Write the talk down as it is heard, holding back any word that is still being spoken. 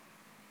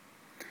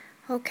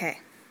Okay,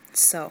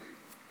 so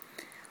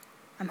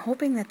I'm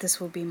hoping that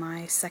this will be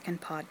my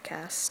second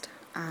podcast.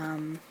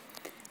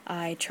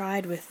 I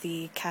tried with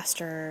the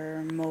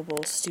Caster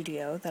Mobile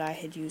Studio that I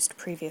had used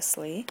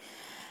previously,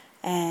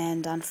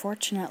 and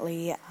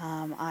unfortunately,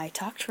 I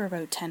talked for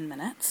about 10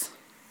 minutes,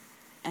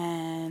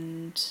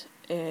 and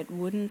it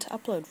wouldn't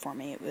upload for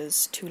me. It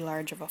was too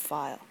large of a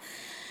file.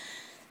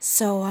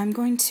 So I'm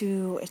going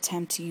to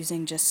attempt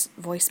using just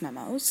voice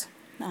memos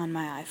on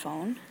my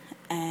iPhone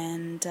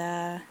and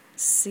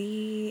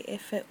see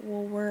if it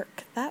will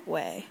work that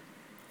way.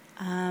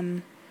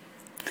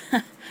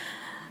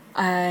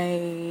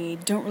 I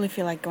don't really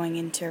feel like going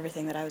into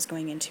everything that I was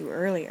going into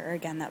earlier.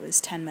 Again, that was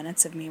 10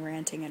 minutes of me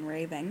ranting and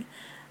raving.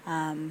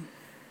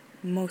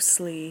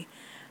 Mostly,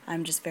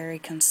 I'm just very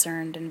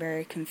concerned and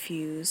very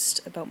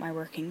confused about my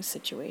working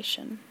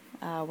situation.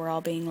 We're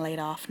all being laid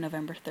off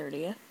November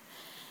 30th.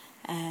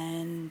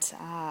 And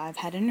I've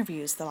had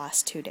interviews the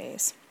last 2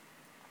 days,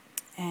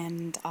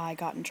 and I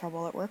got in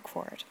trouble at work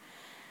for it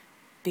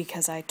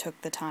because I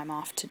took the time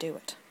off to do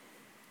it.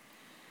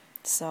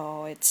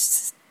 So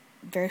it's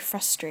very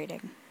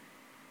frustrating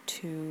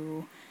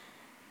to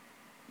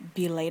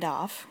be laid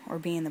off or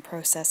be in the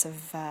process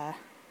of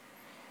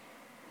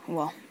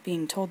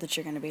being told that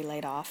you're going to be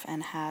laid off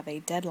and have a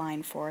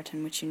deadline for it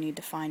in which you need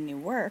to find new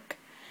work,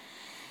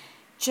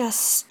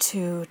 just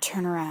to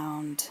turn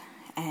around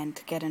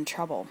and get in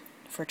trouble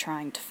for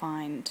trying to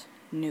find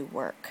new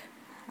work.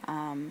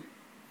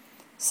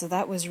 So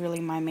that was really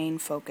my main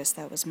focus.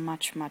 That was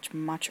much, much,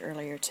 much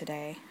earlier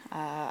today.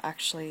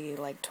 Actually,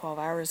 like 12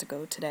 hours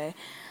ago today.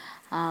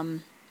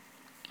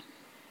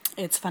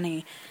 It's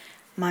funny,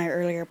 my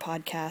earlier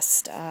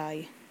podcast,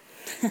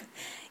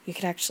 you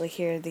could actually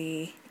hear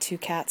the two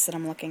cats that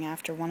I'm looking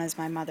after. One is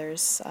my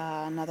mother's,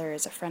 another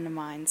is a friend of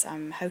mine's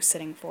I'm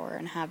house-sitting for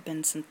and have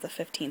been since the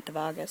 15th of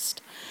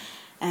August.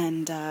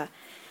 And the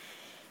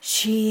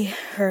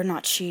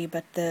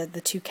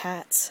two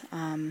cats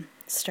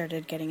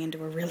started getting into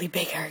a really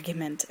big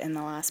argument in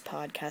the last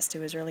podcast. It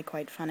was really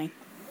quite funny.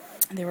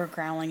 They were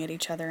growling at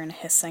each other and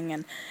hissing,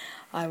 and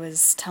I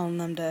was telling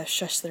them to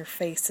shush their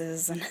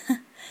faces, and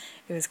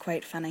it was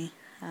quite funny,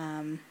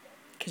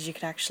 because you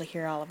could actually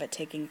hear all of it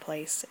taking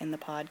place in the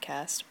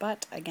podcast.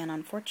 But again,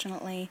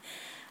 unfortunately,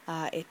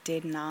 it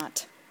did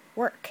not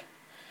work.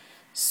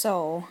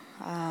 So,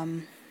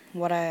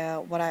 what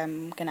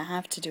I'm gonna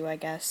have to do, I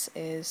guess,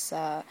 is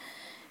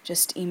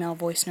just email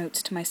voice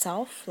notes to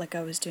myself, like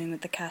I was doing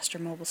with the Caster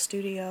Mobile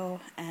Studio,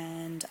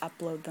 and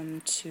upload them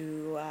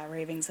to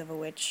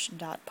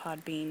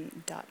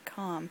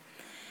ravingsofawitch.podbean.com,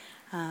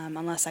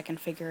 unless I can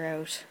figure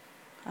out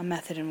a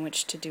method in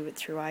which to do it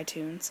through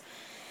iTunes.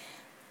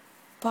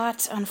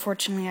 But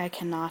unfortunately, I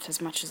cannot, as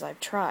much as I've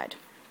tried.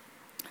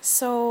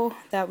 So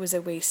that was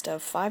a waste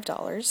of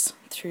 $5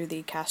 through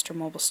the Caster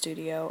Mobile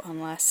Studio,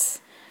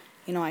 unless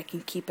I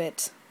can keep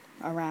it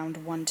around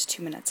 1 to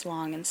 2 minutes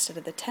long instead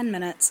of the 10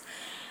 minutes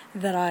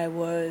that I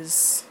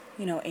was,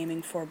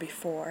 aiming for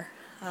before,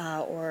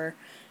 or,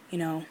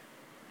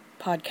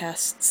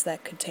 podcasts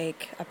that could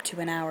take up to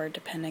an hour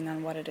depending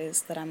on what it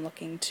is that I'm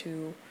looking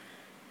to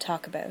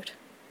talk about.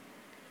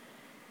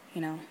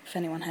 If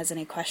anyone has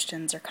any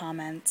questions or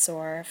comments,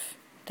 or if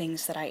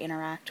things that I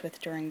interact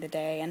with during the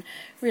day, and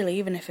really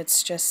even if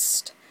it's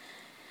just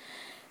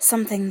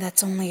something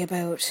that's only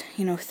about,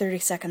 30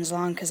 seconds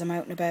long because I'm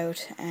out and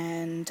about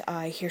and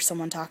I hear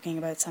someone talking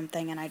about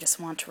something and I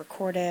just want to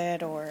record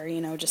it, or,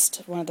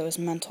 just one of those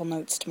mental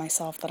notes to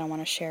myself that I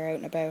want to share out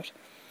and about,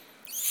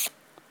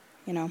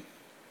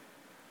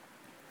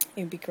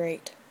 it'd be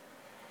great.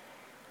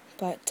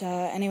 But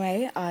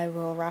anyway, I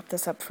will wrap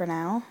this up for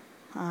now.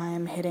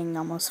 I'm hitting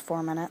almost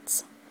 4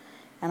 minutes,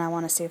 and I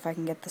want to see if I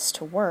can get this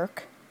to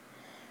work.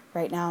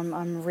 Right now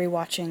I'm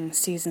rewatching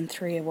Season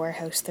 3 of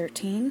Warehouse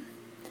 13.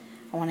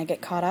 I want to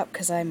get caught up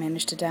because I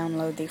managed to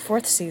download the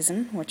 4th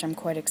season, which I'm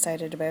quite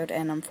excited about,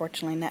 and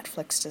unfortunately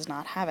Netflix does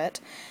not have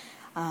it.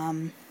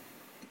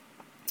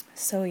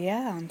 So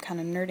yeah, I'm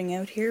kind of nerding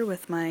out here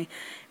with my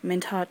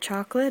mint hot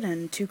chocolate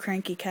and 2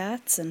 cranky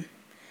cats and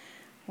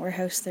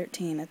Warehouse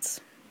 13.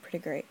 It's pretty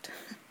great.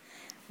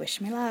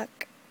 Wish me luck.